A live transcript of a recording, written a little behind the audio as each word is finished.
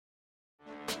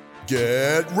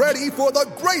Get ready for the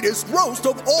greatest roast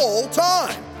of all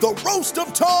time, the Roast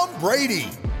of Tom Brady,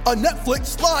 a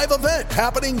Netflix live event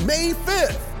happening May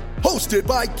 5th. Hosted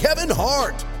by Kevin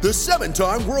Hart, the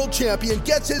 7-time world champion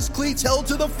gets his cleats held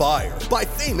to the fire by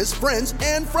famous friends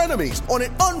and frenemies on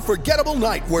an unforgettable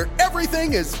night where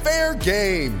everything is fair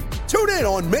game. Tune in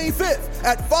on May 5th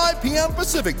at 5 p.m.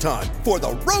 Pacific time for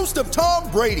the Roast of Tom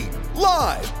Brady,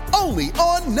 live only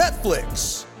on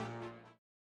Netflix.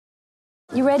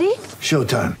 You ready?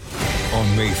 Showtime.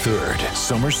 On May 3rd,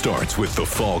 summer starts with The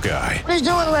Fall Guy. Let's do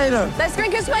it later. Let's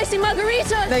drink a spicy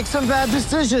margarita. Make some bad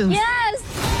decisions. Yes!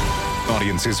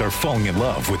 Audiences are falling in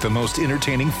love with the most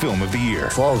entertaining film of the year.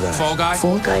 Fall Guy. Fall Guy?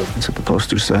 Fall guy. That's what the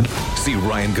poster said. See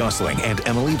Ryan Gosling and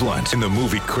Emily Blunt in the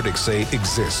movie critics say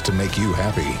exists to make you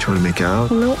happy. Trying to make it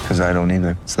out? Nope. Because I don't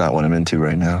either. It's not what I'm into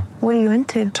right now. What are you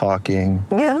into? Talking.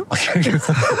 Yeah.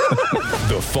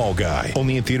 The Fall Guy.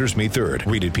 Only in theaters May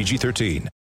 3rd. Rated PG-13.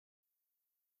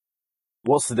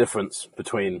 What's the difference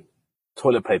between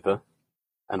toilet paper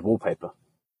and wallpaper?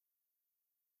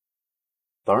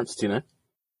 Lawrence, do you know?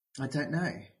 I don't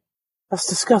know. That's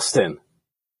disgusting.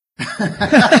 Mate,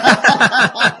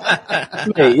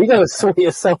 you gotta sort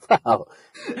yourself out.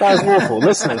 That was awful.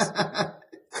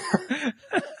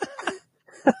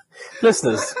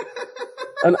 Listeners,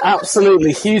 an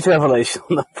absolutely huge revelation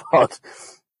on the pod.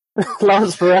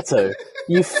 Lawrence Barretto,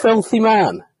 you filthy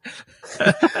man.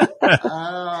 I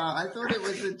thought it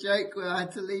was a joke where I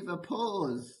had to leave a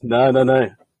pause. No.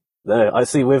 I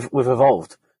see we've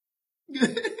evolved.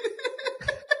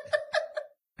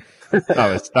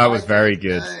 That was very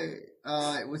good.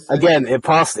 It was so Again, good. it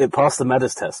passed the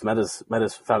Meadows test. Meadows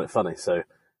found it funny, so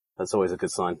that's always a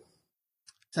good sign.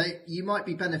 So you might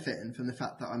be benefiting from the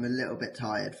fact that I'm a little bit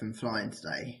tired from flying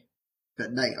today.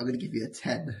 But Nate, I'm going to give you a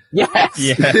 10. Yes!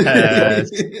 Yes.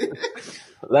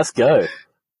 Let's go.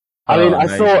 I mean, I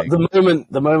amazing. thought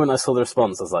the moment I saw the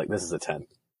response, I was like, this is a 10.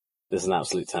 This is an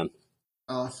absolute 10.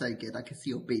 Oh, so good. I can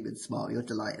see your beaming smile. You're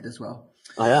delighted as well.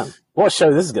 I am. What a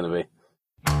show this is going to be.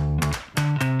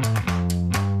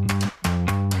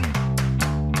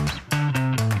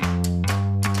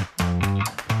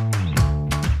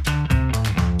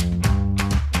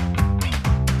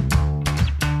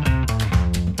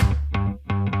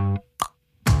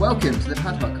 Welcome to the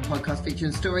Paddock, a podcast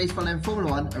featuring stories following Formula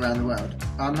One around the world.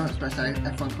 I'm Lawrence Barretto,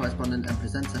 F1 correspondent and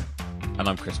presenter. And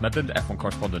I'm Chris Medland, F1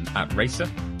 correspondent at Racer.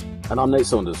 And I'm Nate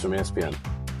Saunders from ESPN.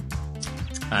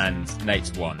 And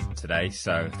Nate's won today,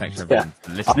 so thanks for everyone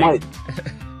for listening.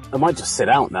 I might just sit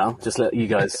out now, just let you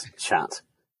guys chat.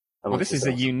 Well, this is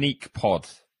a unique pod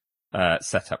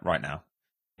set up right now,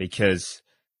 because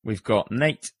we've got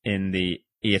Nate in the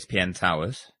ESPN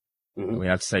Towers. Mm-hmm. We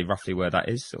have to say roughly where that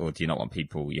is, or do you not want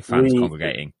your fans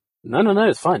congregating? No,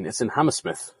 it's fine. It's in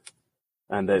Hammersmith.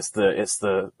 And it's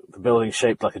the building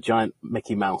shaped like a giant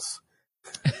Mickey Mouse.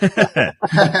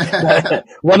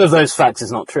 One of those facts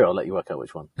is not true. I'll let you work out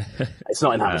which one. It's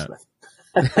not in Hammersmith.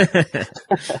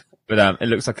 But it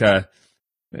looks like a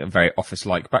very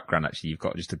office-like background, actually. You've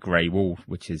got just a grey wall,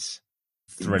 which is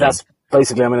thrilling. That's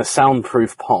basically, I'm in a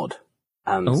soundproof pod,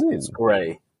 and Ooh. it's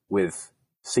grey with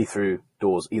see-through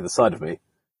doors either side of me,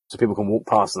 so people can walk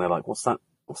past and they're like, what's that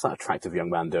attractive young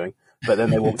man doing? But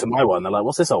then they walk to my one and they're like,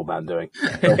 what's this old man doing?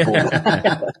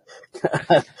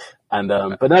 And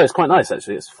but no, it's quite nice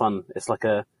actually. It's fun. It's like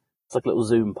a little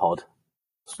Zoom pod.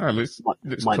 Oh, it looks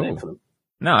my cool. name for them.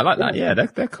 No, I like that. Yeah,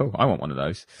 they're cool. I want one of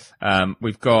those.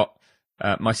 We've got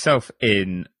myself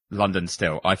in London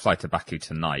still. I fly to Baku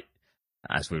tonight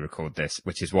as we record this,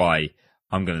 which is why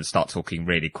I'm going to start talking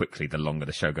really quickly the longer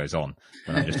the show goes on.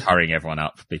 And I'm just hurrying everyone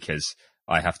up because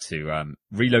I have to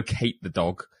relocate the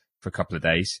dog for a couple of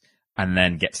days and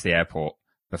then get to the airport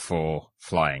before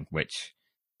flying, which,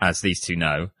 as these two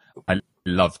know, I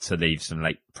love to leave some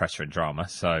late pressure and drama.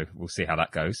 So we'll see how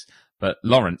that goes. But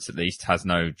Lawrence, at least, has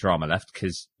no drama left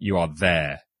because you are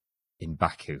there in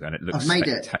Baku and it looks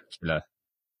spectacular.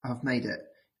 I've made it.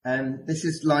 This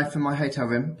is live from my hotel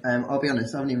room. I'll be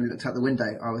honest, I haven't even looked out the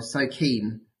window. I was so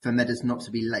keen for Meadows not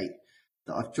to be late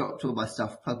that I've dropped all my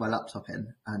stuff, plugged my laptop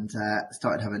in, and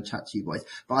started having a chat to you boys.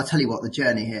 But I'll tell you what, the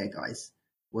journey here, guys,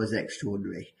 was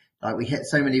extraordinary. Like, we hit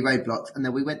so many roadblocks, and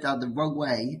then we went down the wrong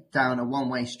way, down a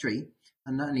one-way street.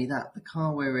 And not only that, the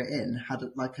car we were in had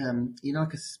like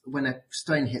when a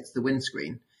stone hits the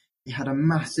windscreen, it had a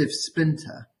massive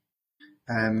splinter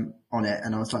on it,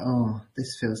 and I was like, oh,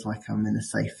 this feels like I'm in a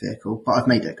safe vehicle. But I've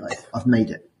made it, guys. I've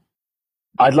made it.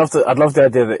 I'd love the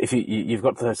idea that if you've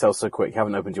got to the hotel so quick, you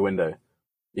haven't opened your window,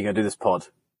 you're going to do this pod.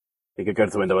 You could go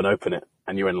to the window and open it,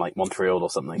 and you're in like Montreal or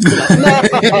something.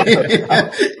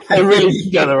 I really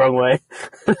go the wrong way.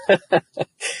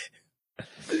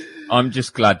 I'm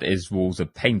just glad that his walls are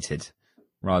painted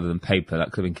rather than paper.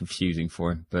 That could have been confusing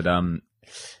for him. But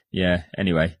yeah.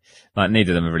 Anyway, like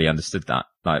neither of them have really understood that.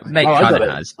 Like Nate kind of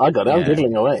has. I got it. I'm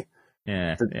giggling away.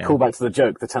 Yeah. Call back to the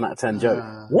joke, the 10 out of 10 joke.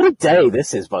 What a day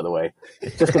this is, by the way.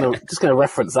 Just gonna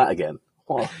reference that again.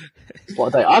 What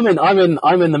a day! I'm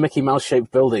in the Mickey Mouse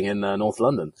shaped building in North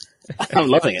London. I'm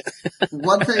loving it.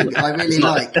 One thing I really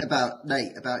like about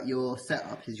Nate, about your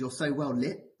setup, is you're so well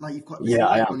lit. Like you've got this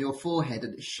light on your forehead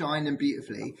and it's shining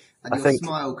beautifully, and your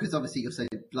smile, because obviously you're so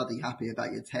bloody happy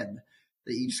about your 10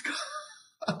 that you just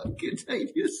contain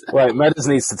yourself. Right, Meadows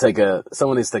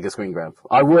someone needs to take a screen grab.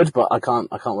 I would, but I can't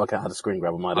work out how to screen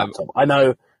grab on my laptop. I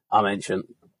know I'm ancient.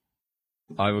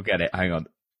 I will get it. Hang on.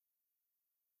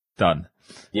 Done.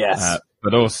 Yes.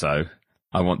 But also,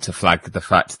 I want to flag the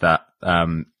fact that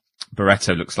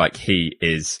Barretto looks like he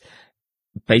is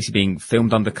basically being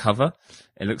filmed undercover.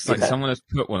 It looks like someone has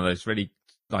put one of those really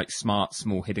like smart,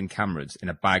 small hidden cameras in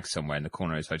a bag somewhere in the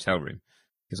corner of his hotel room.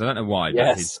 Because I don't know why,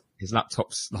 but his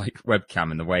laptop's like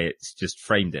webcam and the way it's just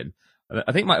framed him.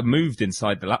 I think it might have moved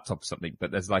inside the laptop or something,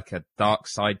 but there's like a dark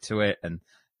side to it, and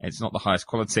it's not the highest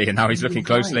quality. And now he's looking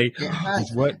closely. It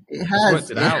has. It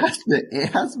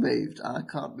has moved. I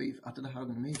can't move. I don't know how I'm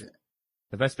going to move it.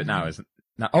 The best bit now is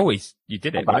now. Oh, you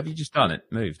did it. What have you just done? It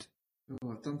moved.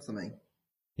 Oh, I've done something.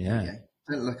 Yeah.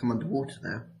 Don't look like I'm underwater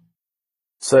now.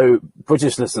 So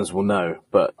British listeners will know,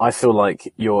 but I feel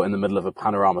like you're in the middle of a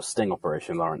panorama sting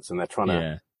operation, Lawrence, and they're trying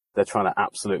to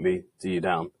absolutely do you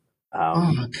down.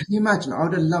 Can you imagine? I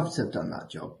would have loved to have done that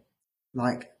job,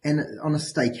 like on a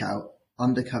stakeout,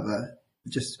 undercover,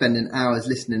 just spending hours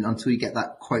listening until you get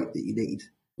that quote that you need.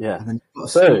 Yeah.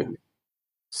 So,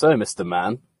 Mr.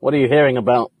 Man, what are you hearing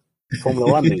about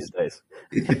Formula One these days?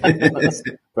 That's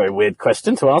a very weird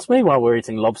question to ask me while we're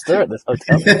eating lobster at this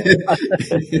hotel.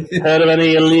 Heard of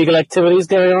any illegal activities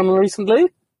going on recently?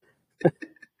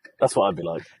 That's what I'd be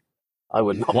like. I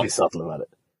would not be subtle about it.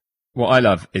 What I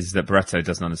love is that Barretto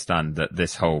doesn't understand that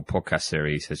this whole podcast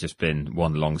series has just been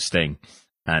one long sting.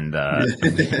 And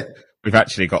we've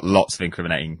actually got lots of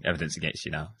incriminating evidence against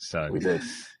you now. So we do.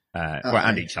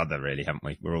 And each other, really, haven't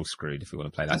we? We're all screwed if we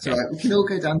want to play that game. That's all right. We can all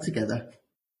go down together.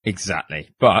 Exactly.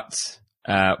 But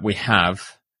we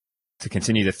have, to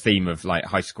continue the theme of like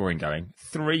high scoring going,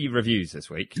 3 reviews this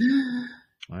week.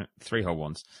 Right, 3 whole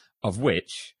ones, of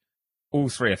which all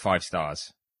 3 are 5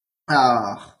 stars.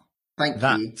 Thank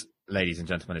that, you. Ladies and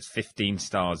gentlemen, is 15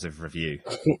 stars of review.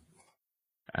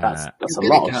 That's a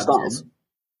lot of stars.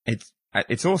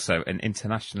 It's also an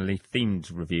internationally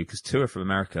themed review because 2 are from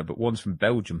America, but 1's from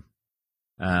Belgium.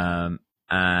 And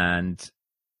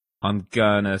I'm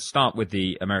going to start with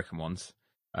the American ones.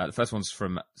 The first one's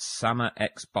from Sama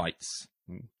X Bites.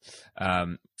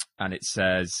 And it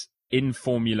says, in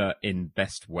formula in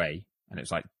best way. And it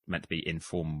was like meant to be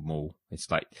informal. It's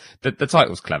like the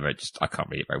title's clever. I can't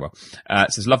read it very well.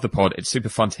 It says, love the pod. It's super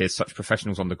fun to hear such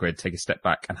professionals on the grid take a step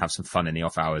back and have some fun in the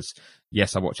off hours.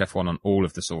 Yes, I watch F1 on all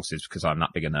of the sources because I'm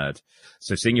that big a nerd.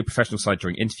 So seeing your professional side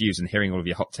during interviews and hearing all of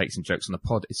your hot takes and jokes on the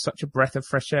pod is such a breath of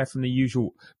fresh air from the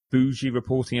usual bougie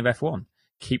reporting of F1.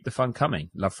 Keep the fun coming.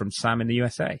 Love from Sam in the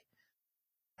USA.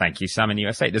 Thank you, Sam in the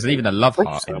USA. There's even a love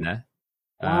heart in there.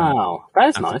 Wow,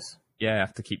 that's nice. Yeah, I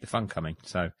have to keep the fun coming.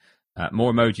 So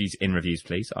more emojis in reviews,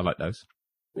 please. I like those.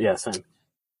 Yeah, same.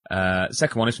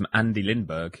 Second one is from Andy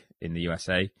Lindberg in the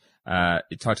USA.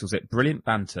 It titles it Brilliant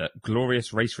Banter,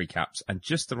 Glorious Race Recaps, and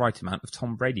Just the Right Amount of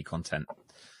Tom Brady Content.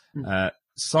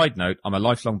 Side note, I'm a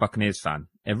lifelong Buccaneers fan.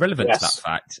 Irrelevant to that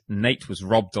fact, Nate was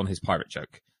robbed on his pirate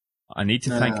joke. I need to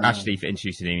thank Ashley for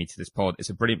introducing me to this pod. It's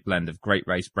a brilliant blend of great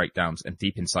race breakdowns and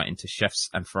deep insight into chefs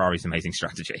and Ferrari's amazing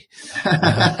strategy.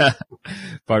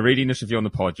 By reading this review on the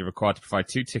pod, you're required to provide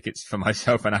 2 tickets for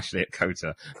myself and Ashley at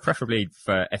COTA, preferably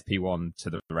for FP1 to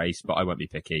the race, but I won't be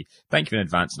picky. Thank you in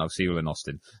advance, and I'll see you all in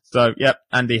Austin. So, yep,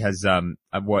 Andy has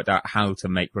worked out how to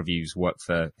make reviews work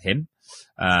for him.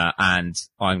 And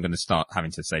I'm going to start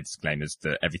having to say disclaimers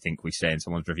that everything we say in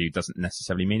someone's review doesn't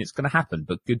necessarily mean it's going to happen,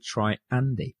 but good try,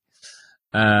 Andy.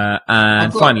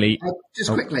 Finally,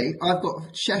 quickly, I've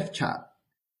got chef chat.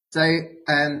 So,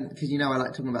 because I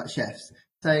like talking about chefs.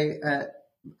 So,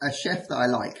 a chef that I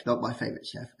like, not my favourite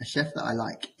chef, a chef that I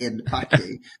like in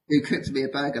Baku, who cooked me a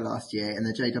burger last year in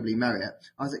the JW Marriott.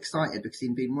 I was excited because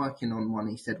he'd been working on one,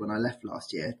 he said, when I left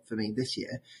last year for me this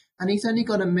year. And he's only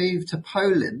got to move to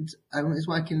Poland and is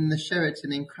working in the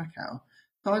Sheraton in Krakow.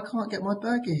 So I can't get my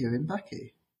burger here in Baku.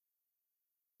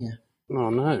 Yeah. Oh,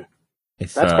 no.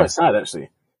 That's quite sad,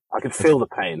 actually. I could feel the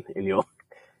pain in your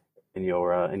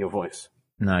voice.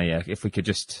 No, yeah. If we could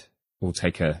just all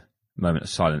take a moment of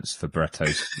silence for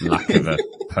Barretto's lack of a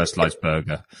personalised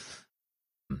burger.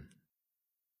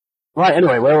 Right.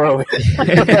 Anyway, where were we?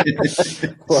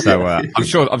 So I'm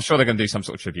sure they're going to do some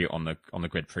sort of tribute on the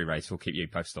grid pre-race. We'll keep you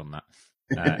posted on that.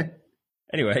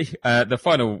 Anyway, the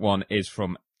final one is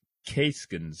from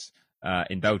Keeskens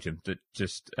in Belgium. That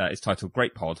just is titled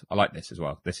 "Great Pod." I like this as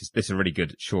well. This is a really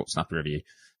good short, snappy review.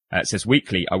 It says,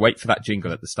 "Weekly, I wait for that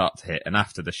jingle at the start to hit, and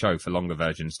after the show for longer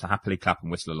versions to happily clap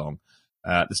and whistle along.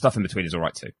 The stuff in between is all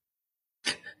right too."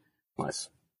 Nice.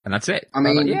 And that's it. I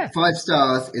mean, yeah. 5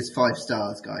 stars is 5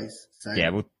 stars, guys. So. Yeah,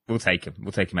 we'll take him.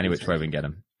 We'll take him any which way we can get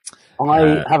him.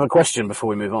 I have a question before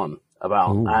we move on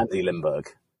about Andy Limburg.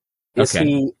 Is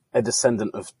he a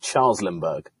descendant of Charles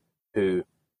Limburg, who,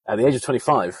 at the age of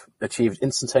 25, achieved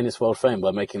instantaneous world fame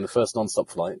by making the first non-stop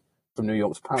flight from New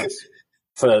York to Paris?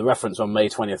 For reference, on May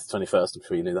 20th to 21st, I'm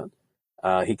sure you knew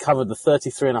that. He covered the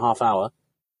 33.5-hour,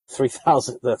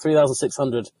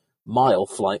 3,600 mile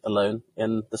flight alone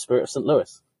in the Spirit of St.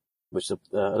 Louis, which is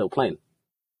a little plane.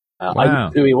 Wow. I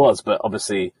knew who he was, but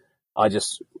obviously I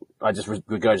just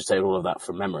regurgitated all of that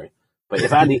from memory. But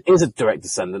if Andy is a direct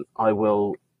descendant, I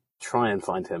will try and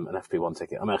find him an FP1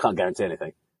 ticket. I mean, I can't guarantee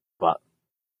anything, but...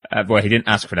 well, he didn't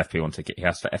ask for an FP1 ticket. He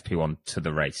asked for FP1 to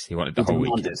the race. He wanted the whole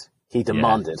week. He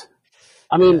demanded.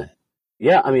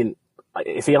 Yeah. I mean,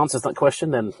 if he answers that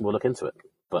question, then we'll look into it.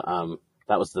 But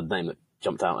that was the name that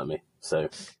jumped out at me. So,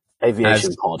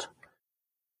 Aviation Pod.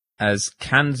 As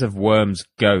cans of worms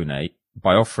go, Nate,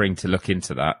 by offering to look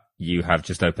into that, you have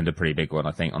just opened a pretty big one,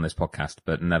 I think, on this podcast,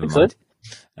 but never mind.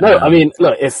 No, I mean,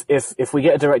 look, if we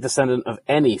get a direct descendant of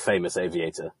any famous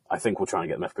aviator, I think we'll try and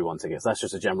get them FP1 tickets. That's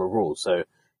just a general rule. So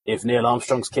if Neil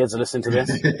Armstrong's kids are listening to this,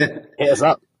 hit us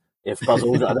up. If Buzz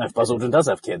Aldrin, I don't know if Buzz Aldrin does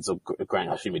have kids, or Grant,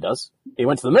 I assume he does. He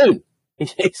went to the moon.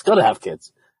 He's got to have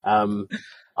kids.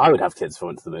 I would have kids if I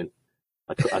went to the moon.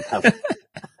 I'd have,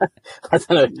 I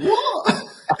don't know. What?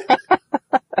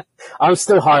 I'm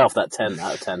still high off that 10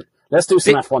 out of 10. Let's do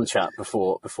some F1 chat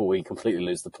before we completely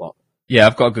lose the plot. Yeah,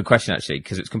 I've got a good question actually,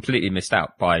 because it's completely missed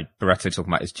out by Barretto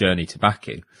talking about his journey to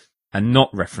Baku and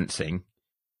not referencing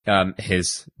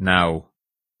his now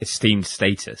esteemed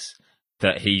status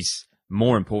that he's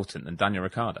more important than Daniel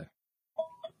Ricciardo.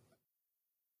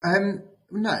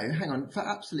 No, hang on. For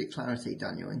absolute clarity,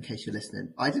 Daniel, in case you're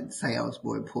listening, I didn't say I was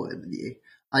more important than you.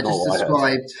 I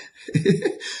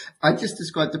just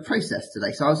described the process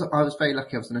today. So I was very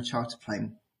lucky. I was on a charter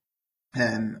plane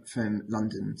from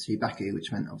London to Baku,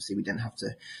 which meant obviously we didn't have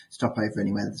to stop over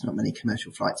anywhere. There's not many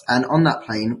commercial flights. And on that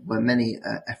plane were many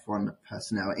F1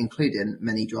 personnel, including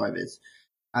many drivers.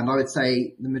 And I would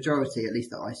say the majority, at least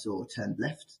that I saw, turned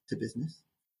left to business.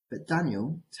 But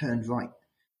Daniel turned right.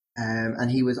 And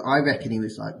I reckon he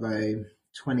was like row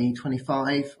 20,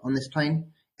 25 on this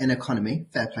plane in economy.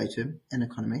 Fair play to him, in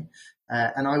economy.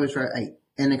 And I was row 8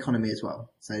 in economy as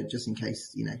well. So just in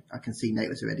case, I can see Nate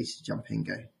was ready to jump in and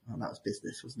go, oh, that was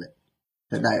business, wasn't it?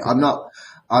 But no, I'm not,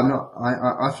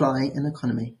 I fly in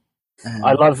economy.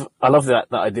 I love that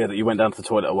idea that you went down to the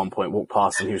toilet at one point, walked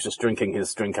past, and he was just drinking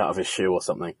his drink out of his shoe or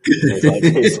something.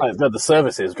 He's like, no, the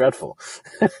service is dreadful.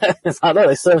 It's like, no,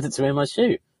 they served it to me in my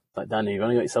shoe. It's like, Danny, you've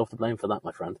only got yourself to blame for that,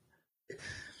 my friend.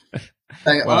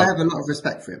 So I have a lot of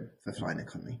respect for him for flying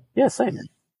economy. Yeah, same. Yeah.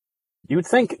 You'd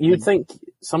think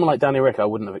someone like Danny Rick, I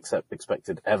wouldn't have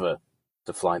expected ever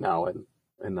to fly now in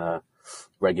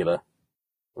regular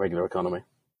economy.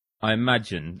 I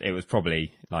imagine it was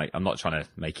probably like, I'm not trying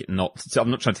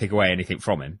to take away anything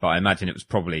from him, but I imagine it was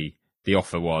probably the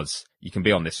offer was, you can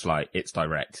be on this flight, it's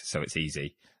direct, so it's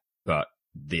easy, but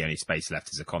the only space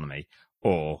left is economy,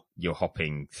 or you're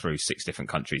hopping through 6 different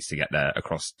countries to get there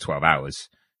across 12 hours,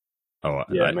 or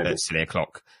at silly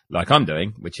o'clock, like I'm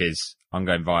doing, which is I'm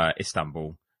going via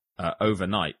Istanbul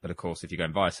overnight. But of course, if you're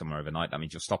going via somewhere overnight, that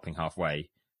means you're stopping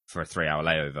halfway for a 3-hour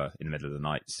layover in the middle of the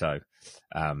night. So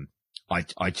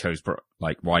I chose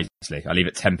wisely. I leave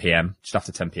at 10 p.m., just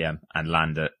after 10 p.m., and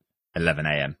land at 11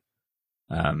 a.m.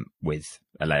 With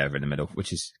a layover in the middle,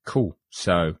 which is cool.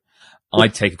 So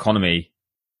I'd take economy,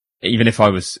 even if I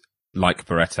was like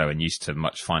Barretto and used to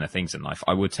much finer things in life.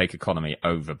 I would take economy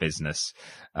over business,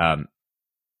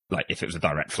 like if it was a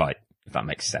direct flight, if that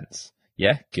makes sense.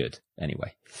 Yeah, good.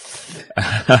 Anyway.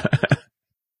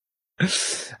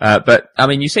 But I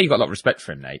mean, you say you got a lot of respect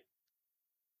for him, Nate.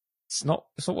 It's not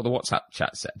what the WhatsApp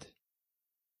chat said.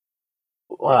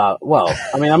 Well,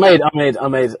 I mean, I made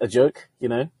a joke,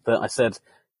 that I said,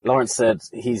 Lawrence said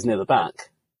he's near the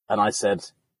back, and I said,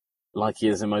 like he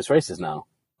is in most races now, ?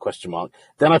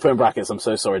 Then I put in brackets, I'm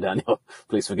so sorry, Daniel,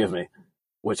 please forgive me,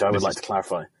 which I would like to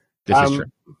clarify. This is true.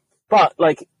 But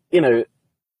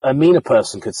a meaner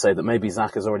person could say that maybe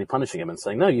Zach is already punishing him and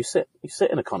saying, no, you sit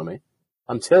in economy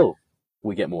until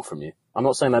we get more from you. I'm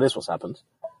not saying that is what's happened,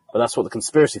 but that's what the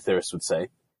conspiracy theorists would say.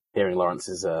 hearing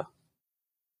Lawrence's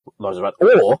lies about,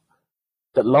 or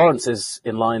that Lawrence is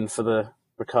in line for the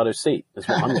Ricardo seat, is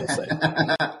what I'm going to say.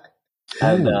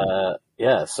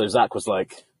 And so Zach was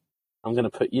like, I'm going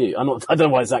to put you. I don't know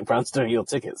why Zach Brown's doing your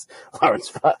tickets,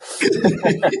 Lawrence, but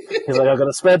he's like, I've got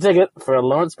a spare ticket for a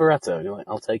Lawrence Barretto. And you're like,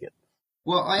 I'll take it.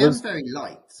 Well, I am very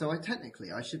light, so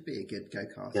I should be a good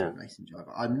go-kart racing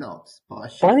driver. I'm not, but I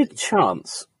should. By any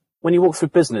chance, when you walk through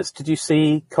business, did you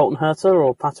see Colton Herta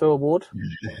or Pato Award?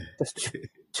 Just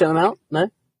chilling out? No?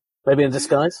 Maybe in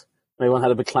disguise? Maybe one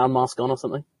had a big clown mask on or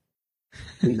something?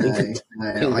 No,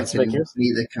 I can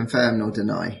neither confirm nor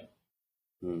deny.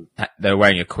 They're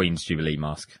wearing a Queen's Jubilee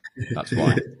mask. That's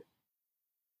why.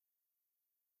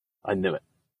 I knew it.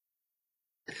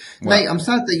 Mate, I'm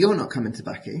sad that you're not coming to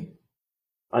Baku.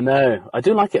 I know. I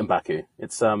do like it in Baku.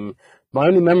 It's my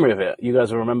only memory of it. You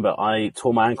guys will remember I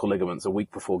tore my ankle ligaments a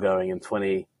week before going in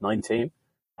 2019,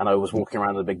 and I was walking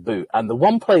around in a big boot. And the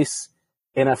one place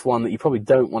in F1 that you probably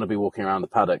don't want to be walking around the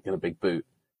paddock in a big boot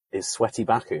is sweaty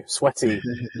Baku, sweaty,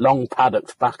 long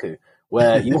paddocked Baku,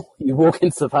 where you walk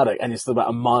into the paddock and you're still about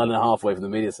a mile and a half away from the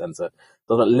media centre,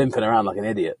 so like limping around like an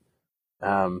idiot.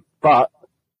 But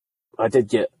I did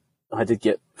get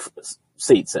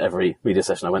seats at every media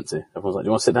session I went to. Everyone's like, do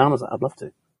you want to sit down? I was like, I'd love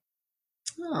to.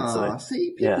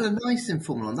 See, people are nice in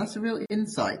Formula 1. That's a real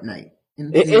insight, Nate.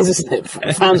 It is, isn't it?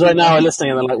 Fans right now are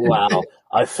listening and they're like, wow,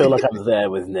 I feel like I'm there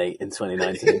with Nate in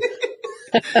 2019.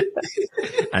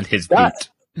 And his boot.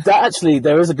 That actually,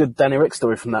 there is a good Danny Rick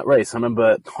story from that race. I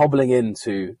remember hobbling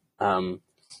into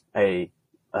a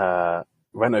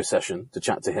Renault session to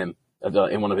chat to him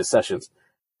in one of his sessions.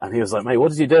 And he was like, mate,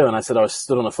 what did you do? And I said, I was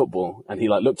stood on a football. And he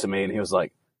like looked at me and he was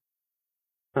like,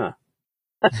 huh.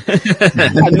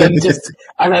 And then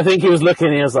and I think he was looking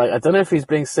and he was like, I don't know if he's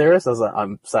being serious. I was like,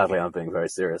 I'm being very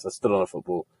serious. I stood on a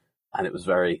football and it was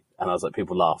and I was like,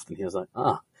 people laughed and he was like,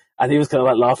 and he was kind of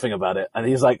like laughing about it. And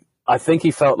he was like, I think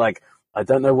he felt like, I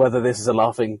don't know whether this is a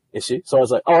laughing issue. So I was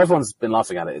like, oh, everyone's been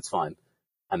laughing at it. It's fine.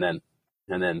 And then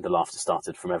the laughter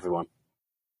started from everyone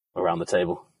around the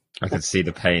table. I could see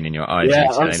the pain in your eyes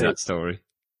telling that story.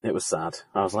 It was sad.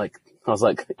 I was like,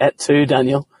 et tu,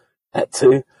 Daniel, et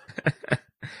tu.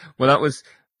 Well, that was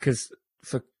because,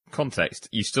 for context,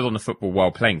 you stood on the football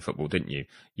while playing football, didn't you?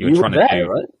 You were trying to do,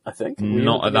 right? I think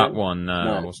not at that one. No,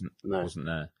 I wasn't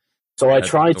there. So I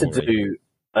tried to do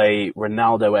a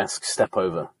Ronaldo-esque step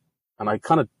over, and I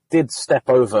kind of did step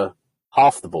over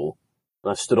half the ball,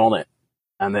 and I stood on it,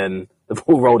 and then the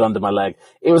ball rolled under my leg.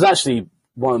 It was actually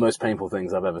one of the most painful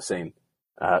things I've ever seen.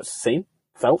 Seen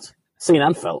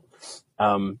and felt.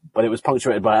 But it was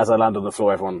punctuated by, as I landed on the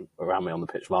floor, everyone around me on the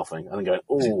pitch laughing and then going,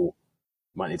 oh,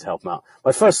 might need to help him out.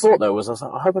 My first thought though was, I was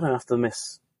like, I hope I don't have to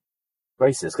miss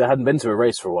races, because I hadn't been to a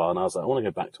race for a while and I was like, I want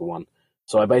to go back to one.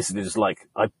 So I basically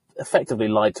I effectively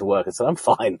lied to work and said, I'm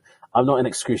fine. I'm not in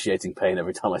excruciating pain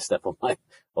every time I step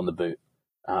on the boot.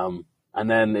 And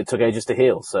then it took ages to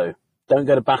heal. So don't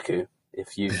go to Baku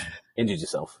if you've injured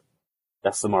yourself.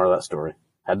 That's the moral of that story.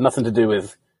 Had nothing to do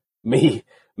with me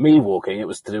walking. It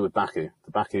was to do with Baku,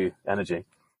 the Baku energy.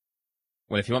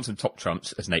 Well, if you want some top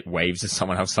trumps, as Nate waves as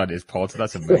someone outside his pod,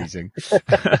 that's amazing.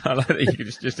 I like that you could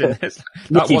just in this.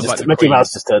 Mickey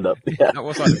Mouse just turned up. Yeah. That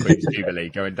was like the Queen's Jubilee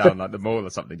going down like the mall or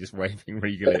something, just waving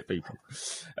regally at people.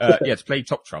 To play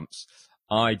top trumps,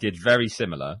 I did very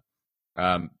similar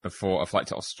before a flight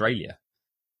to Australia.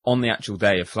 On the actual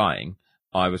day of flying,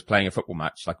 I was playing a football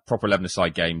match, like a proper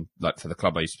 11-a-side game, like for the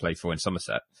club I used to play for in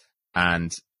Somerset.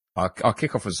 And our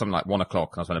kickoff was something like 1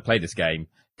 o'clock. And I was going to play this game,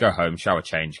 go home, shower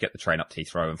change, get the train up to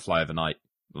Heathrow and fly overnight,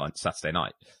 like Saturday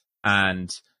night. And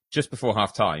just before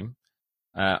half time,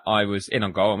 I was in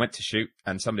on goal and went to shoot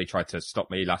and somebody tried to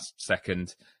stop me last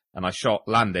second and I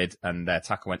landed and their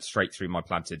tackle went straight through my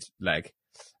planted leg,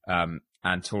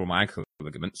 and tore my ankle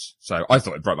ligaments. So I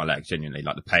thought it broke my leg, genuinely,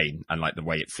 like the pain and like the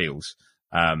way it feels.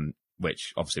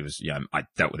 Which obviously was, I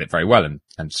dealt with it very well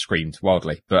and screamed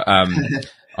wildly. But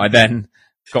I then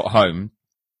got home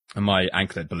and my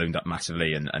ankle had ballooned up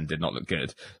massively and did not look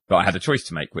good. But I had a choice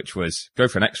to make, which was go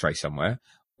for an X-ray somewhere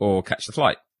or catch the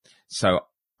flight. So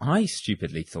I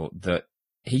stupidly thought that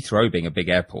Heathrow, being a big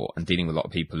airport and dealing with a lot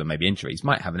of people and maybe injuries,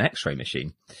 might have an X-ray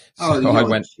machine. So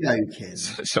joking.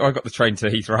 So I got the train to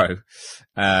Heathrow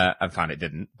and found it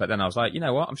didn't. But then I was like, you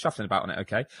know what? I'm shuffling about on it.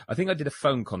 Okay. I think I did a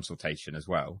phone consultation as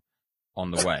well. on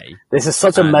the way. This is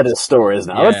such a meta story, isn't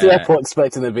it? I went to the Yeah. airport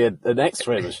expecting there'd be an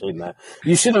X-ray machine there.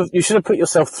 You should have put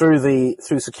yourself through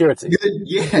security.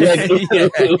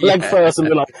 Leg first, and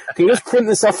be like, "Can you just print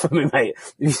this off for me, mate?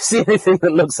 If you see anything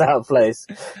that looks out of place,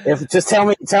 just tell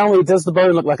me, does the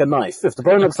bone look like a knife? If the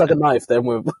bone looks like a knife, then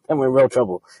we're in real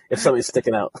trouble. If something's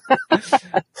sticking out."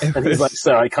 And he's like,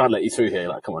 "Sir, I can't let you through here.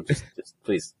 Like, come on, just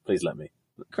please let me."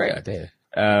 Great idea.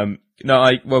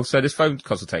 So this phone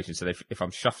consultation said if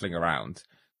I'm shuffling around,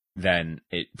 then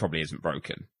it probably isn't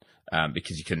broken,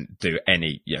 because you couldn't do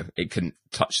it couldn't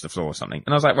touch the floor or something.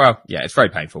 And I was like, well, yeah, it's very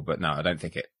painful, but no, I don't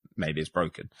think maybe it's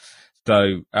broken.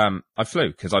 So, I flew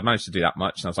because I'd managed to do that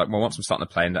much. And I was like, well, once I'm starting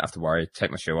the plane, I don't have to worry,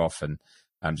 take my shoe off and,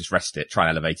 just rest it, try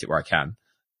and elevate it where I can.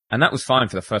 And that was fine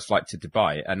for the first flight to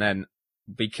Dubai. And then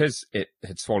because it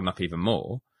had swollen up even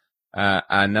more,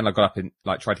 and then I got up and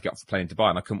tried to get off the plane in Dubai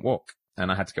and I couldn't walk. And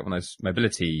I had to get one of those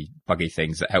mobility buggy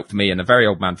things that helped me and a very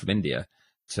old man from India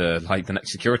to the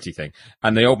next security thing.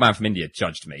 And the old man from India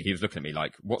judged me. He was looking at me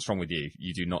like, what's wrong with you?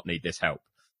 You do not need this help.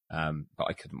 But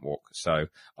I couldn't walk. So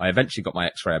I eventually got my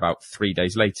x-ray about 3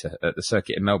 days later at the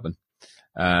circuit in Melbourne.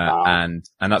 And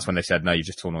that's when they said, no, you've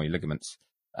just torn all your ligaments.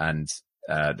 And,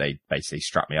 they basically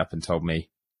strapped me up and told me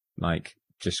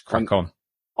just crack on.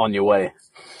 On your way.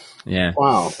 Yeah.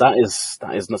 Wow, that is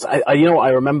nuts. I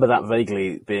remember that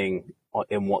vaguely being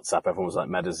in WhatsApp. Everyone was like,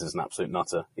 "Meadows is an absolute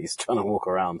nutter. He's trying to walk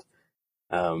around."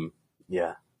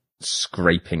 Yeah.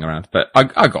 Scraping around, but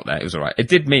I got there. It was all right. It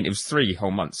did mean it was 3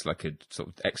 whole months till I could sort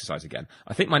of exercise again.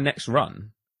 I think my next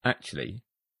run actually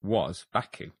was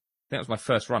Baku. I think that was my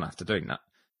first run after doing that.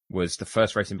 Was the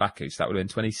first race in Baku, so that would have been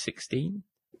 2016,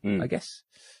 I guess.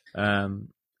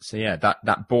 So yeah,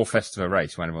 that Boar Festival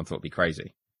race when everyone thought it'd be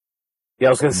crazy. Yeah,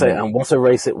 I was going to say, and what a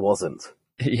race it wasn't.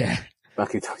 Yeah.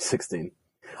 Baku 2016.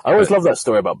 I always love that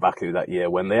story about Baku that year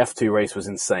when the F2 race was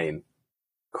insane,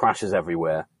 crashes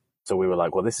everywhere. So we were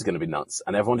like, well, this is going to be nuts.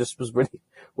 And everyone just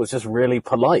was just really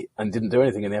polite and didn't do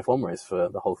anything in the F1 race for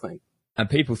the whole thing. And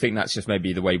people think that's just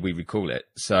maybe the way we recall it.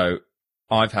 So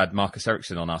I've had Marcus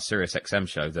Ericsson on our Sirius XM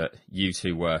show that you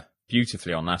two were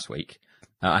beautifully on last week.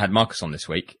 I had Marcus on this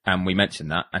week and we mentioned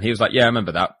that. And he was like, yeah, I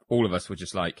remember that. All of us were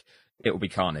just like, it will be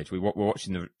carnage. We were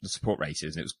watching the support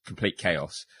races and it was complete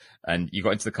chaos. And you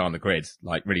got into the car on the grid,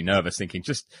 really nervous, thinking,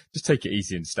 just take it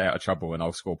easy and stay out of trouble and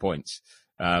I'll score points.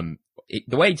 The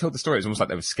way he told the story, it was almost like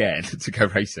they were scared to go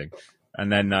racing.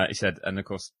 And then he said, and of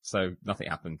course, so nothing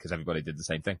happened because everybody did the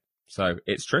same thing. So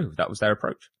it's true. That was their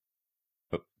approach.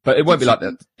 But it won't be like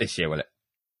that this year, will it?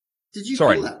 Did you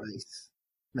Sorry. call that race?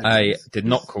 I did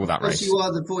not call that race. You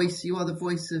are the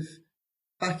voice of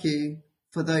Baku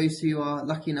for those who are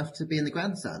lucky enough to be in the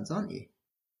grandstands, aren't you?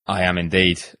 I am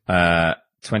indeed.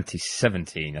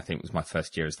 2017, I think, was my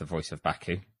first year as the voice of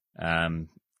Baku. And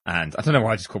I don't know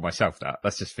why I just called myself that.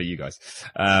 That's just for you guys.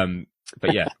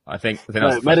 But yeah, I think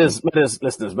Meadows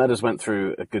listeners, Meadows went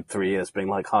through a good 3 years being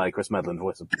like, hi, Chris Medland,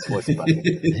 voice of Baku.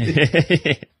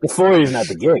 Before he even had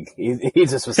the gig, he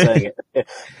just was saying it.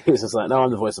 He was just like, no,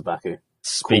 I'm the voice of Baku.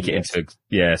 Speak it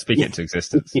into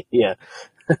existence. Yeah.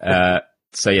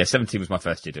 So yeah, 17 was my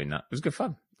first year doing that. It was good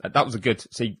fun. That was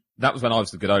that was when I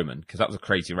was the good omen because that was a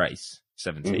crazy race,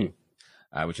 17,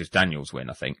 which was Daniel's win,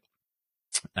 I think.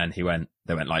 And he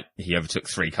overtook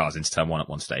 3 cars into turn 1 at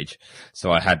one stage.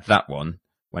 So I had that one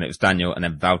when it was Daniel and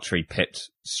then Valtteri pipped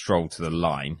Stroll to the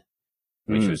line,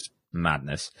 which was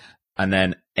madness. And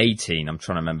then 18, I'm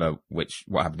trying to remember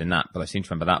what happened in that, but I seem to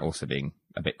remember that also being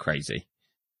a bit crazy.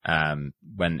 When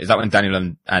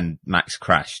Daniel and Max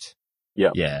crashed?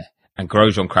 Yeah. Yeah. And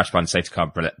Grosjean crashed behind the safety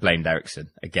car, blamed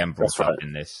Ericsson. Again, brought up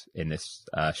in this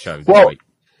show this week.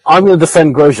 I'm going to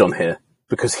defend Grosjean here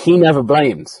because he never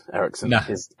blamed Ericsson. No.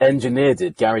 His engineer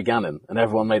did, Gary Gannon, and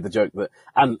everyone made the joke that,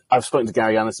 and I've spoken to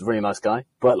Gary Gannon, he's a really nice guy,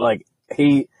 but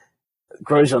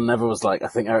Grosjean never was like, I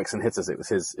think Ericsson hit us, it was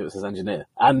his engineer.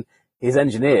 And his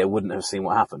engineer wouldn't have seen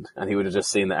what happened, and he would have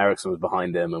just seen that Ericsson was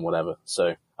behind him and whatever. So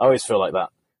I always feel like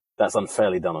that's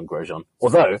unfairly done on Grosjean.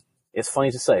 Although, it's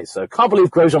funny to say, so can't believe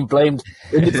Grosjean blamed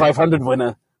Indy 500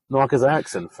 winner Marcus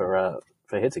Ericsson for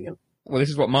hitting him. Well, this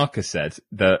is what Marcus said,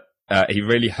 that he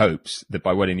really hopes that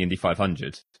by winning the Indy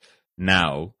 500,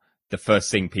 now the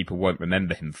first thing people won't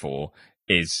remember him for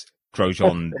is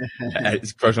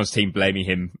Grosjean's team blaming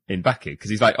him in Baku. Because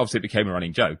he's like, obviously it became a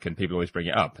running joke and people always bring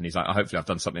it up. And he's like, hopefully I've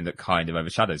done something that kind of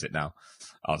overshadows it now.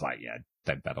 I was like, yeah,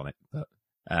 don't bet on it. But,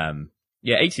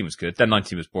 18 was good. Then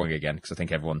 19 was boring again because I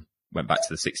think everyone went back to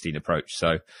the 16 approach. So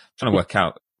I'm trying to work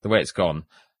out the way it's gone.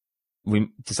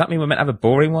 Does that mean we're meant to have a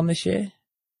boring one this year?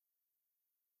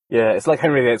 Yeah, it's like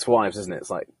Henry VIII's wives, isn't it? It's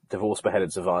like divorced,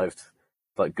 beheaded, survived.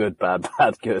 Like good, bad,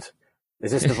 bad, good.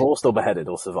 Is this divorced or beheaded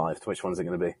or survived? Which one's it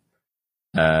going to be?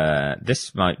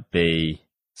 This might be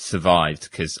survived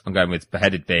because I'm going with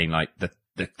Beheaded being like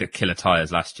the killer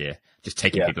tyres last year, just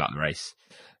taking people out of the race.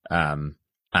 And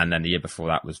then the year before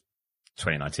that was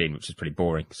 2019, which is pretty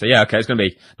boring. So yeah, okay, it's going to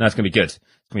be good. It's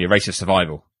going to be a race of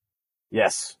survival.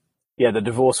 Yes. Yeah, the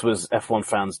divorce was F1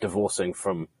 fans divorcing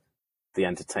from the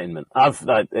entertainment.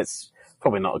 It's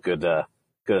probably not a good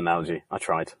analogy. I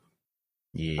tried.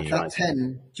 Yeah. That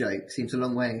 10 joke seems a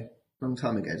long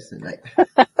time ago, doesn't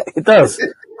it? It does.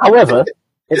 However,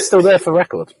 it's still there for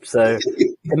record, so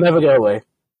it can never go away,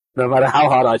 no matter how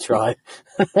hard I try.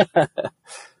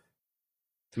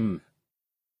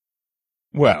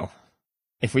 Well,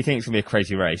 if we think it's going to be a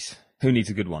crazy race, who needs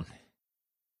a good one?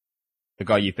 The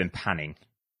guy you've been panning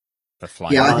for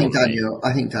flying. Yeah, I think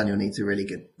Daniel needs a really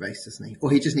good race, doesn't he?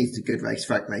 Or he just needs a good race,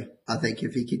 frankly. I think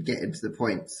if he could get into the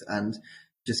points and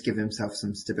just give himself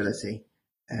some stability.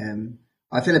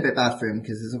 I feel a bit bad for him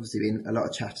because there's obviously been a lot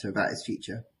of chatter about his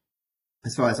future.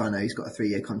 As far as I know, he's got a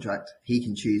 3-year contract. He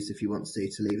can choose if he wants to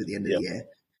leave at the end of the year.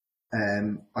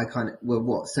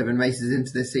 7 races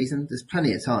into this season? There's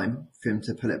plenty of time for him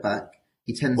to pull it back.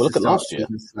 He tends to start last year.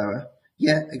 Slower.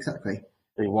 Yeah, exactly.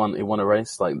 He won a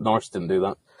race. Like Norris didn't do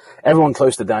that. Everyone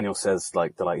close to Daniel says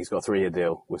he's got a 3-year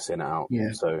deal. We're seeing it out.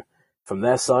 Yeah. So from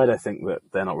their side, I think that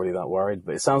they're not really that worried.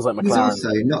 But it sounds like McLaren. He's also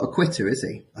not a quitter, is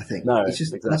he? I think. No, it's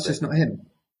just, exactly. That's just not him.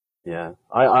 Yeah,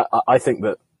 I think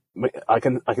that I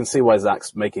can see why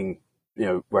Zach's making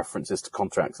references to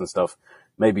contracts and stuff.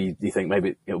 Maybe you think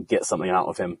maybe it'll get something out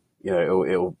of him.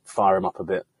 It'll fire him up a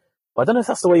bit. But I don't know if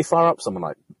that's the way you fire up someone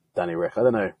like Danny Rick. I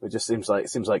don't know. It just seems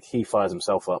like he fires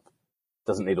himself up.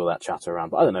 Doesn't need all that chatter around.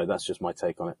 But I don't know. That's just my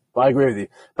take on it. But I agree with you.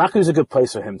 Baku's a good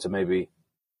place for him to maybe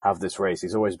have this race.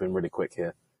 He's always been really quick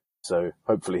here. So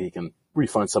hopefully he can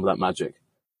refine some of that magic.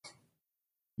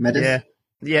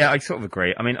 Yeah, I sort of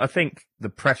agree. I mean, I think the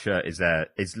pressure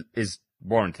is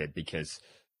warranted because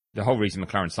the whole reason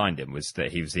McLaren signed him was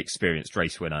that he was the experienced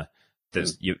race winner.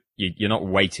 That you're not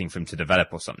waiting for him to develop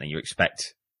or something. You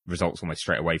expect results almost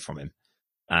straight away from him.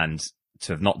 And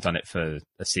to have not done it for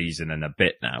a season and a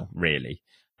bit now, really,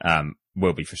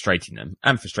 will be frustrating them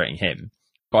and frustrating him.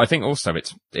 But I think also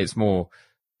it's more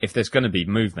if there's going to be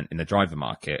movement in the driver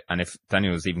market and if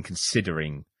Daniel is even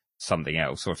considering something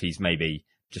else or if he's maybe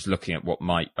just looking at what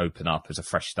might open up as a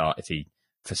fresh start if he,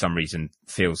 for some reason,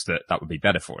 feels that would be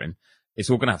better for him, it's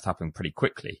all going to have to happen pretty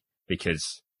quickly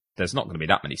because there's not going to be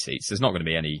that many seats. There's not going to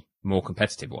be any more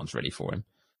competitive ones really for him.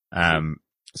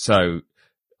 So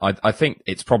I think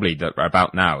it's probably that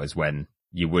about now is when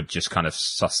you would just kind of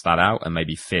suss that out and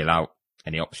maybe feel out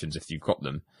any options if you've got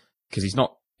them. Because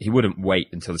he wouldn't wait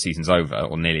until the season's over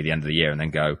or nearly the end of the year and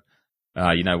then go,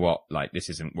 you know what, like this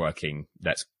isn't working.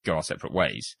 Let's go our separate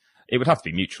ways. It would have to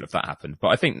be mutual if that happened. But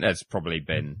I think there's probably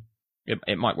been,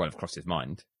 it might well have crossed his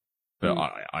mind, but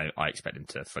I expect him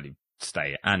to fully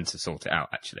stay and to sort it out,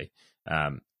 actually.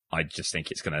 I just think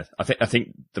it's going to, I think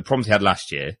the problems he had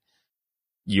last year,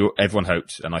 everyone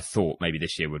hoped, and I thought maybe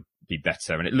this year would be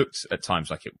better. And it looked at times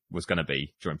like it was going to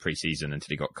be during pre-season until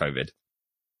he got COVID.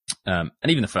 And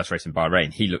even the first race in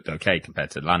Bahrain, he looked okay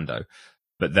compared to Lando.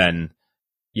 But then,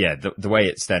 yeah, the way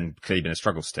it's then clearly been a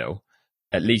struggle still,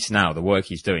 at least now the work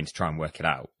he's doing to try and work it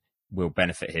out will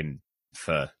benefit him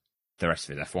for the rest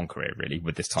of his F1 career, really,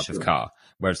 with this type of car.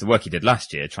 Whereas the work he did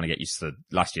last year, trying to get used to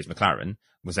last year's McLaren,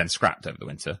 was then scrapped over the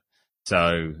winter.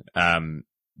 So,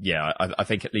 I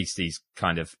think at least these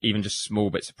kind of, even just small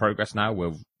bits of progress now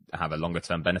will have a longer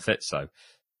term benefit. So,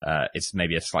 it's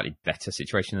maybe a slightly better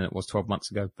situation than it was 12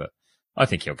 months ago, but I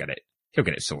think he'll get it. He'll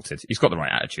get it sorted. He's got the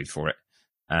right attitude for it.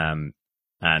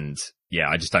 And yeah,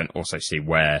 I just don't also see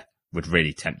where would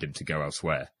really tempt him to go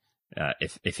elsewhere.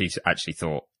 If he's actually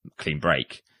thought clean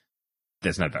break,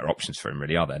 there's no better options for him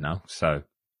really, are there now? So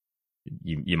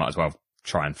you might as well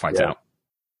try and fight it out.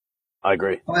 I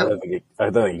agree. I don't think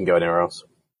he can go anywhere else.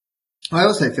 I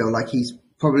also feel like he's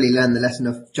probably learned the lesson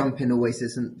of jumping always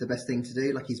isn't the best thing to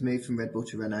do. Like he's moved from Red Bull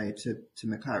to Renault to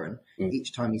McLaren.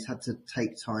 Each time he's had to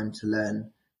take time to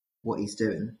learn what he's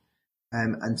doing.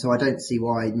 And so I don't see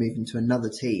why moving to another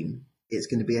team, it's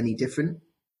going to be any different.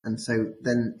 And so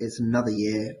then it's another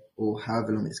year or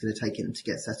however long it's going to take him to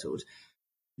get settled.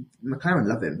 McLaren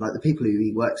love him. Like the people who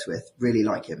he works with really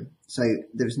like him. So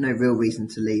there's no real reason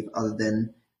to leave other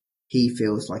than he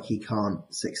feels like he can't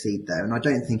succeed there. And I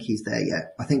don't think he's there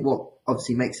yet. I think what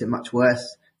obviously makes it much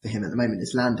worse for him at the moment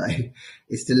is Lando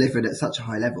is delivered at such a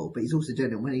high level, but he's also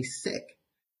doing it when he's sick.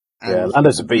 And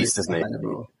Lando's a beast, isn't he?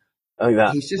 I think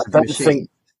that. He's just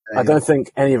I don't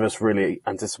think any of us really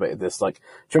anticipated this. Like,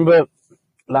 do you remember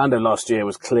Lando last year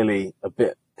was clearly a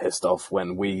bit pissed off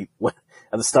when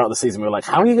at the start of the season we were like,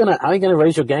 how are you gonna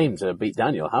raise your game to beat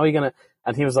Daniel? How are you gonna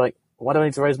And he was like, why do I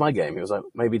need to raise my game? He was like,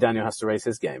 maybe Daniel has to raise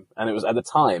his game. And it was, at the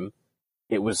time,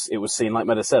 it was seen, like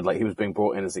Meda said, like he was being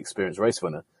brought in as the experienced race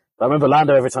winner. But I remember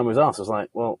Lando, every time he was asked, was like,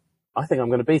 well, I think I'm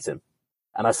going to beat him.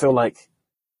 And I feel like,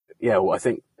 I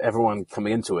think everyone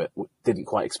coming into it didn't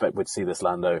quite expect we'd see this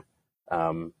Lando.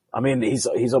 I mean,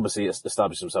 he's obviously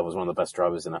established himself as one of the best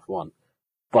drivers in F1,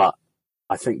 but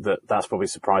I think that's probably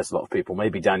surprised a lot of people.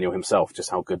 Maybe Daniel himself, just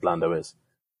how good Lando is.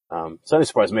 Certainly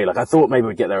surprised me. Like, I thought maybe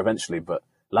we'd get there eventually, but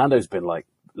Lando's been like,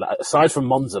 aside from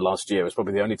Monza last year, it was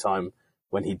probably the only time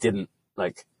when he didn't,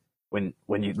 like, when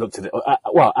you looked at it,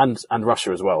 and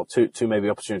Russia as well. Two maybe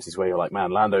opportunities where you're like,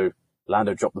 man, Lando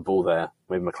dropped the ball there.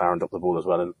 Maybe McLaren dropped the ball as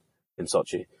well in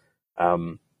Sochi.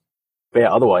 But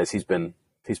yeah, otherwise he's been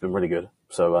really good.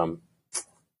 So,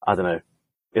 I don't know.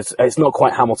 It's not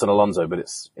quite Hamilton Alonso, but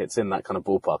it's in that kind of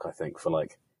ballpark, I think, for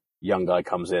like young guy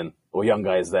comes in or young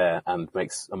guy is there and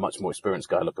makes a much more experienced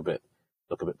guy look a bit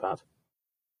bad.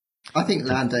 I think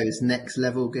Lando is next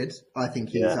level good. I think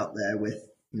he's up there with,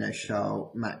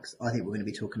 Charles, Max. I think we're going to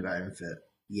be talking about him for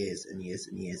years and years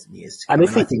and years and years to come. And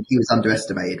I think he was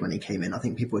underestimated when he came in. I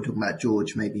think people were talking about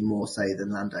George maybe more so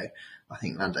than Lando. I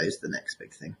think Lando's the next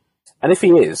big thing. And if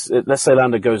he is, let's say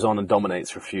Lando goes on and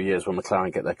dominates for a few years when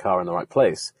McLaren get their car in the right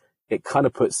place, it kind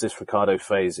of puts this Ricciardo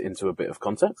phase into a bit of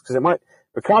context, because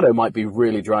Ricciardo might be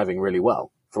really driving really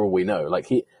well for all we know. Like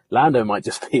Lando might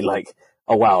just be like,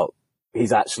 oh wow,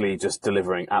 he's actually just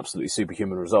delivering absolutely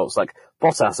superhuman results. Like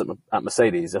Bottas at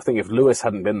Mercedes, I think if Lewis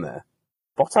hadn't been there,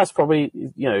 Bottas probably,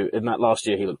 in that last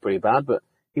year he looked pretty bad, but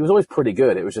he was always pretty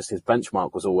good. It was just his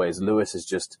benchmark was always Lewis is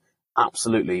just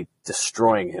absolutely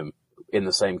destroying him in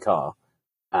the same car.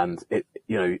 And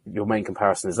your main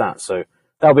comparison is that. So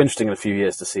that'll be interesting in a few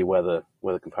years to see where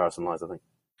the comparison lies, I think.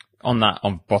 On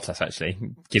Bottas, actually,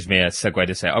 gives me a segue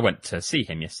to say I went to see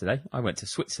him yesterday. I went to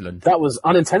Switzerland. That was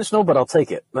unintentional, but I'll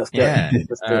take it. Let's go.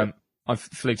 Yeah. I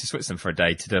flew to Switzerland for a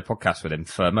day to do a podcast with him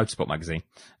for Motorsport magazine,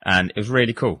 and it was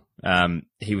really cool.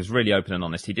 He was really open and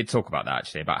honest. He did talk about that,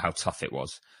 actually, about how tough it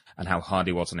was and how hard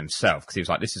he was on himself, because he was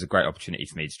like, this is a great opportunity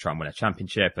for me to try and win a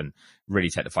championship and really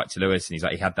take the fight to Lewis. And he's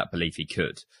like, he had that belief he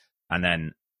could. And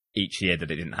then each year that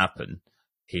it didn't happen,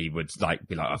 he would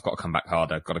be like, I've got to come back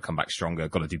harder, got to come back stronger,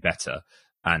 got to do better.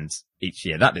 And each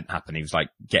year that didn't happen, he was like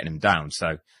getting him down.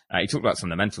 So he talked about some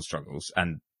of the mental struggles,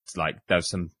 and like there was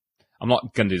some, I'm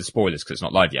not going to do the spoilers because it's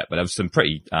not live yet, but there was some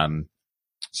pretty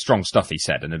strong stuff he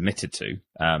said and admitted to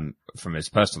from his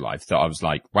personal life that I was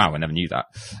like, wow, I never knew that.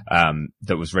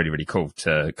 That was really, really cool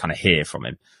to kind of hear from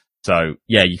him. So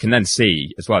yeah, you can then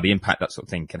see as well the impact that sort of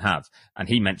thing can have. And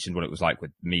he mentioned what it was like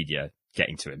with media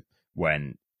getting to him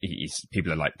when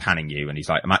people are like panning you, and he's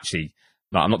like, I'm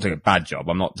not doing a bad job.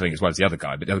 I'm not doing as well as the other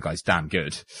guy, but the other guy's damn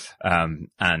good.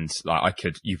 And like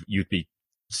you'd be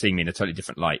seeing me in a totally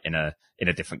different light in a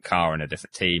different car, in a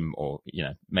different team, or,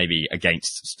 maybe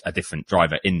against a different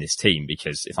driver in this team,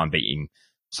 because if I'm beating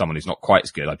someone who's not quite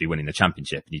as good, I'd be winning the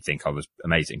championship and you'd think I was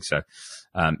amazing. So,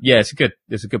 it's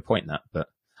a good point, that, but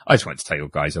I just wanted to tell you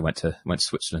guys, I went to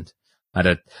Switzerland.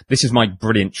 This is my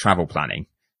brilliant travel planning,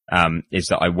 is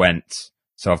that I went,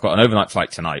 so I've got an overnight flight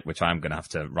tonight, which I am going to have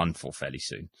to run for fairly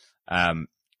soon. And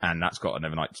that's got an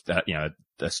overnight,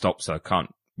 a stop, so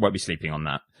won't be sleeping on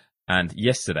that. And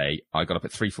yesterday I got up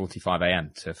at 3:45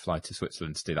 a.m. to fly to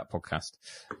Switzerland to do that podcast,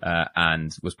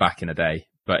 and was back in a day.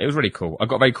 But it was really cool. I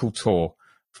got a very cool tour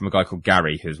from a guy called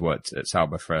Gary, who's worked at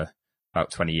Sauber for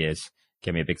about 20 years.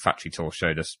 Gave me a big factory tour,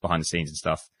 showed us behind the scenes and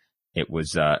stuff. It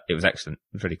was excellent.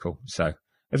 It was really cool. So it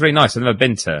was really nice. I've never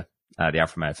been to the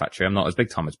Alfa Romeo factory. I'm not as big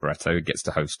time as Barretto, who gets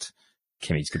to host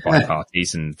Kimi's goodbye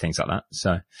parties and things like that.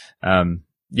 So,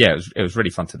 it was really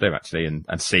fun to do, actually,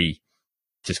 and see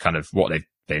just kind of what they've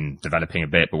been developing a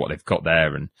bit, but what they've got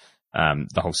there, and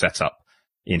the whole setup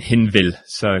in Hinwil.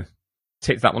 So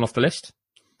tick that one off the list,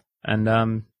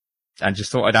 and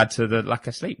just thought I'd add to the lack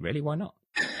of sleep. Really, why not?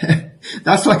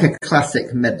 That's like a classic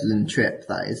Medland trip.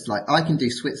 That is like, I can do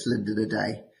Switzerland in a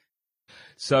day.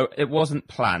 So it wasn't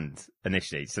planned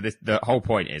initially. So the whole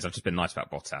point is, I've just been nice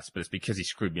about Bottas, but it's because he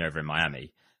screwed me over in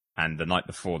Miami. And the night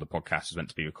before the podcast was meant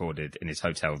to be recorded in his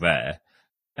hotel there,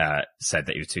 said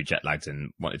that he was too jet lagged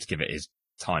and wanted to give it his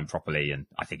time properly. And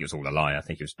I think it was all a lie. I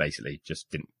think it was basically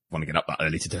just didn't want to get up that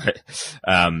early to do it.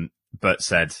 But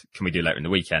said, can we do later in the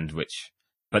weekend?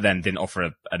 But then didn't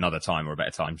offer another time or a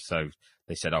better time. So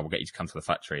they said, we'll get you to come to the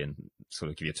factory and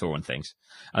sort of give you a tour and things.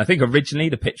 And I think originally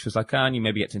the pitch was like, and you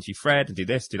maybe get to interview Fred and do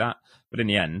this, do that. But in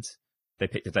the end, they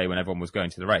picked a day when everyone was going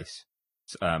to the race,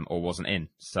 or wasn't in.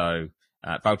 So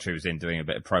Valtteri was in doing a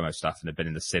bit of promo stuff and had been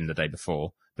in the sim the day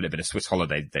before, but it had been a Swiss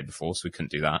holiday the day before, so we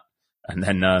couldn't do that. And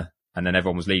then and then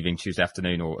everyone was leaving Tuesday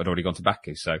afternoon or had already gone to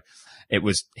Baku. So it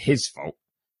was his fault,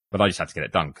 but I just had to get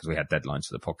it done because we had deadlines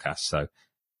for the podcast. So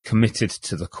committed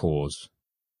to the cause.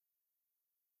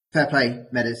 Fair play,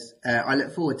 Meadows. I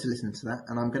look forward to listening to that,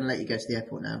 and I'm going to let you go to the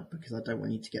airport now because I don't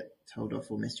want you to get told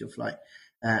off or miss your flight.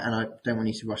 And I don't want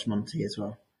you to rush Monty as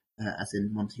well, as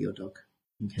in Monty, your dog.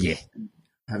 Yeah.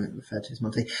 I haven't referred to as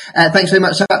Monty. Thanks very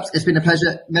much, chaps. It's been a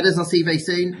pleasure. Meadows, I'll see you very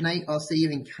soon. Nate, I'll see you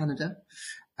in Canada.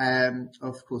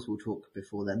 Of course, we'll talk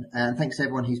before then. And thanks to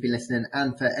everyone who's been listening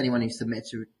and for anyone who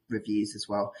submitted reviews as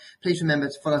well. Please remember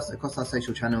to follow us across our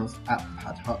social channels at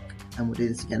Padhock, and we'll do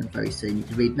this again very soon. You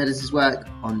can read Meadows' work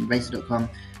on racer.com,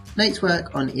 Nate's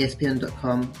work on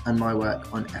ESPN.com, and my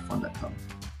work on F1.com.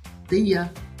 See ya.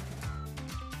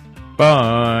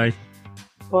 Bye.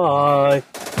 Bye.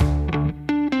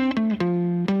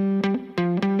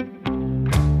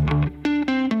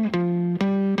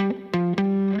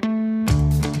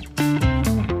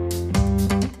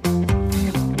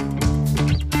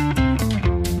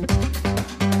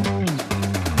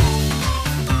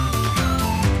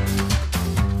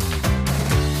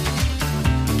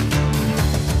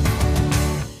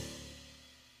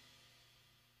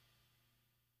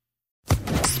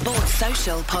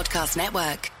 Podcast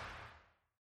Network.